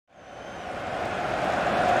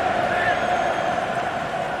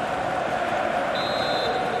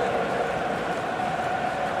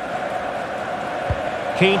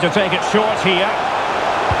keen to take it short here.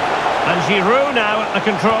 And Giroud now at the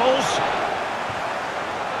controls.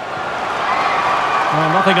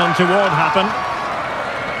 Well, nothing untoward happened.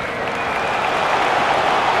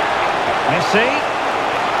 MESSI.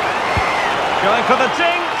 Going for the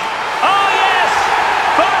dink. Oh, yes!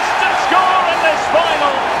 First to score in this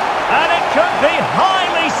final. And it could be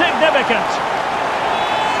highly significant.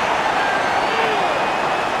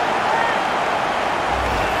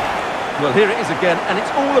 Well, here it is again, and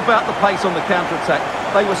it's all about the pace on the counter-attack.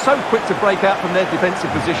 They were so quick to break out from their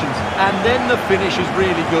defensive positions, and then the finish is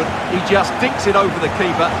really good. He just dinks it over the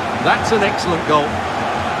keeper. That's an excellent goal.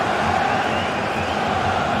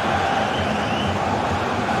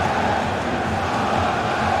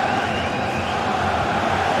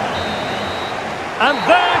 And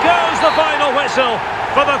there goes the final whistle.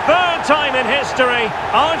 For the third time in history,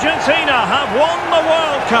 Argentina have won the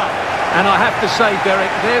World Cup. And I have to say,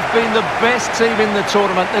 Derek, they've been the best team in the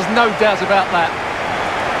tournament. There's no doubt about that.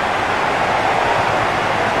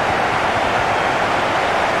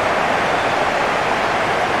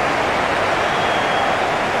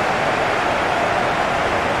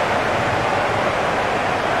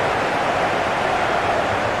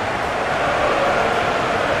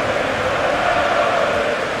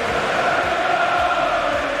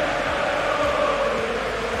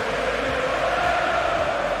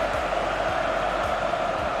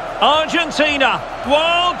 Argentina,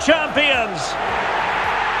 world champions.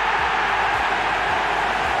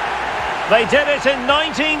 They did it in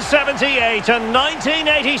 1978 and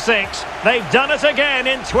 1986. They've done it again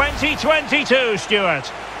in 2022,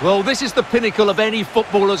 Stuart. Well, this is the pinnacle of any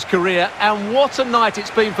footballer's career, and what a night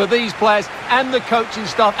it's been for these players and the coaching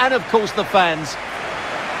staff and, of course, the fans.